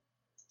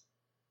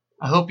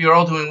I hope you're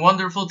all doing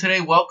wonderful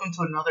today. Welcome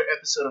to another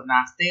episode of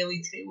Nach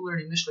Daily. Today we're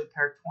learning Mishlei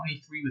Parak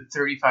 23 with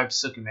 35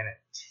 psukim in it.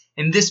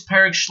 In this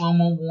parak,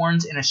 Shlomo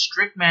warns in a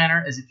strict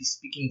manner as if he's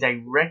speaking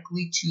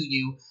directly to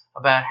you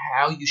about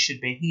how you should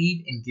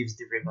behave and gives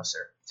divrei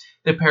musar.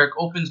 The parak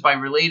opens by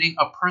relating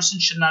a person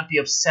should not be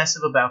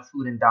obsessive about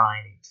food and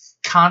dining,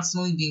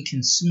 constantly being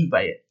consumed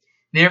by it.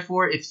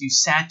 Therefore, if you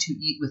sat to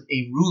eat with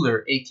a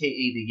ruler,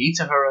 aka the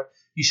Yetzer Hara,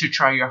 you should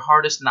try your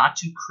hardest not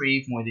to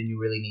crave more than you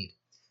really need.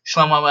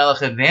 Shlomo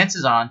Melech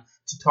advances on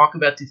to talk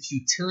about the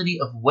futility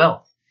of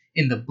wealth.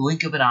 In the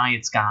blink of an eye,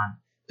 it's gone.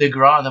 The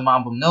Gra and the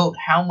Mambam note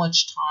how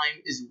much time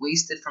is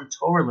wasted from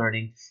Torah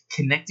learning,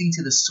 connecting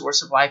to the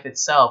source of life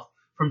itself,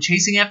 from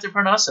chasing after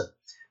Parnasa.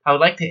 I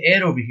would like to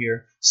add over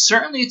here,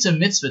 certainly it's a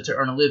mitzvah to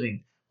earn a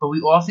living, but we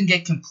often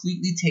get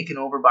completely taken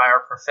over by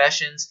our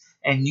professions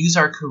and use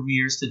our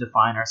careers to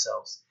define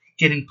ourselves.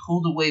 Getting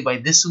pulled away by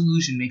this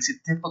illusion makes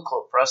it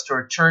difficult for us to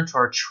return to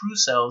our true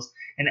selves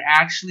and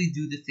actually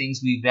do the things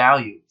we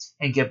value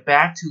and get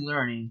back to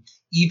learning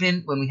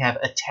even when we have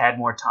a tad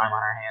more time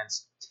on our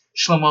hands.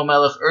 Shlomo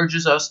Melech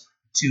urges us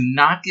to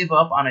not give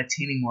up on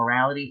attaining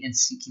morality and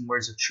seeking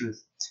words of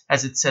truth.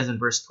 As it says in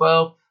verse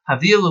 12,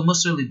 Havia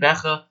lemusar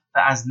libecha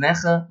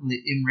va'aznecha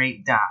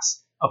leimrei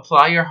das.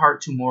 Apply your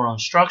heart to moral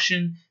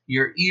instruction,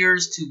 your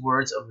ears to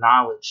words of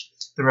knowledge.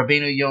 The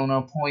Rabbeinu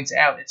Yonah points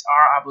out it's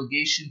our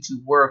obligation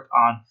to work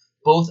on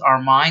both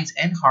our minds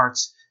and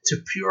hearts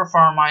to purify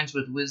our minds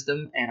with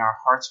wisdom and our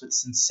hearts with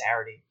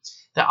sincerity.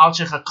 The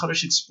Alshich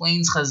HaKadosh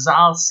explains,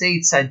 Chazal say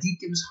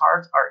Tzaddikim's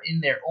hearts are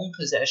in their own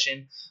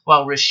possession,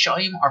 while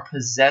Rishayim are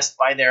possessed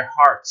by their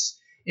hearts.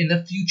 In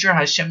the future,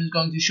 Hashem is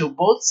going to show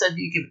both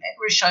Tzaddikim and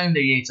Rishayim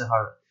their Yetzer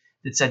Hara.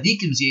 The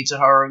Tzaddikim's Yetzer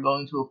Hara are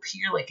going to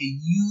appear like a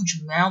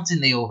huge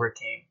mountain they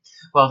overcame,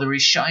 while the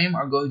Rishayim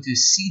are going to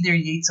see their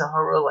Yetzer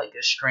Hara like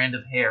a strand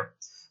of hair.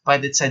 By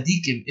the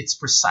Tzaddikim, it's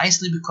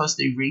precisely because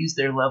they raise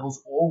their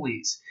levels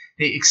always.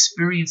 They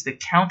experience the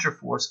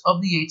counterforce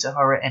of the Yetzer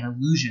Hara and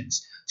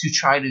illusions to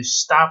try to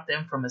stop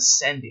them from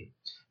ascending.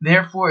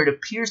 Therefore, it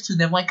appears to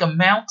them like a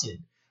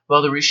mountain.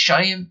 While the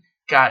Rishayim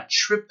got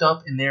tripped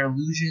up in their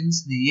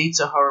illusions, the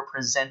Yetzer Hara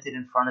presented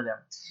in front of them,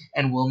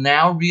 and will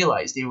now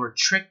realize they were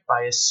tricked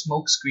by a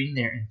smokescreen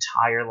their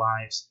entire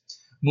lives.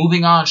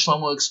 Moving on,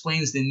 Shlomo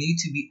explains the need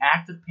to be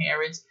active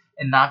parents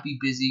and not be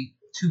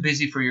too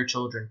busy for your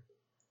children.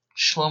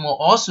 Shlomo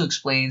also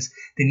explains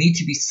the need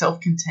to be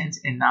self-content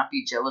and not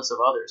be jealous of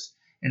others.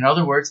 In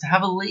other words, to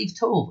have a leiv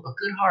tov, a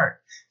good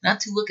heart, not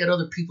to look at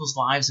other people's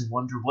lives and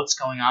wonder what's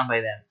going on by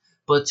them,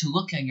 but to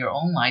look at your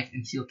own life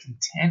and feel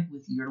content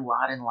with your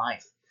lot in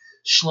life.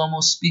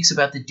 Shlomo speaks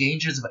about the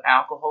dangers of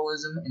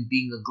alcoholism and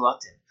being a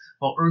glutton,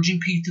 while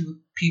urging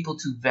people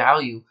to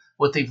value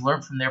what they've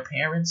learned from their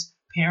parents.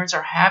 Parents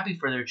are happy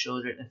for their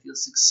children and feel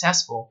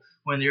successful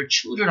when their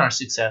children are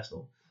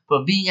successful.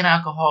 But being an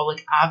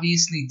alcoholic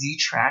obviously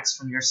detracts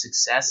from your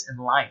success in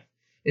life.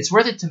 It's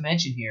worth it to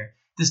mention here,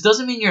 this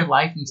doesn't mean your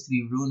life needs to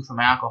be ruined from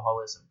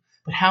alcoholism.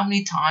 But how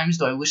many times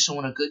do I wish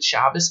someone a good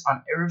Shabbos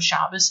on Erev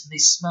Shabbos and they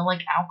smell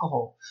like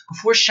alcohol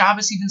before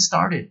Shabbos even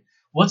started?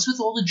 What's with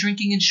all the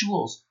drinking in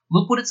shuls?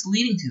 Look what it's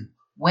leading to.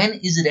 When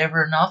is it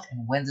ever enough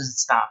and when does it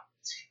stop?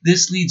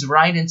 This leads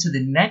right into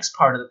the next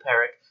part of the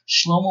parak.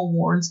 Shlomo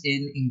warns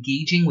in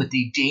engaging with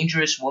the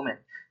dangerous woman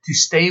to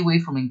stay away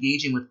from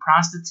engaging with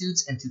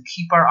prostitutes and to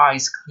keep our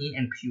eyes clean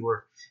and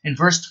pure. In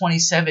verse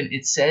 27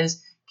 it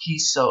says, Ki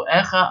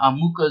so'echa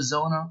amuka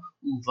zona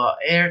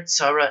uva'er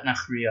tzara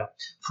nachriya.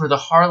 For the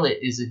harlot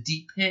is a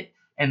deep pit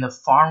and the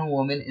foreign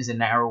woman is a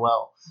narrow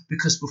well.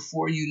 Because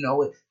before you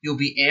know it, you'll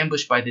be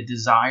ambushed by the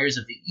desires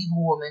of the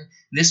evil woman.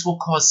 This will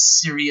cause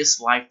serious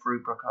life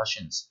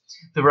repercussions.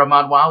 The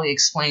Ramad Wali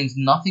explains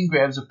nothing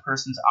grabs a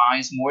person's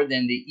eyes more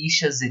than the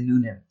Isha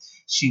Zenunim.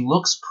 She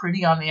looks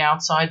pretty on the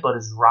outside, but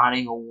is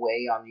rotting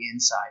away on the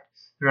inside.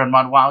 The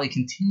Ramad Wali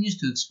continues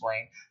to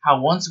explain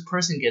how once a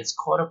person gets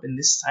caught up in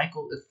this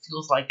cycle, it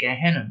feels like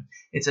Gehenna.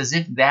 It's as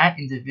if that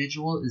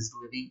individual is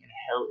living in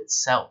hell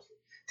itself.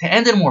 To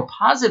end on a more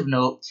positive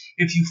note,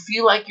 if you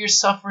feel like you're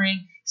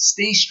suffering,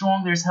 stay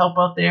strong, there's help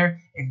out there,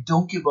 and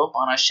don't give up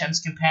on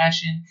Hashem's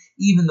compassion.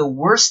 Even the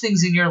worst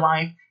things in your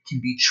life can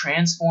be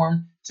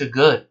transformed to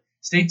good.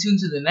 Stay tuned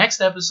to the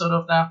next episode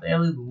of Nach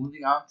Daily. We're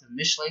moving on to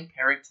Mishlei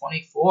Parak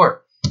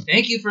 24.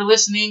 Thank you for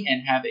listening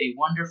and have a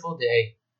wonderful day.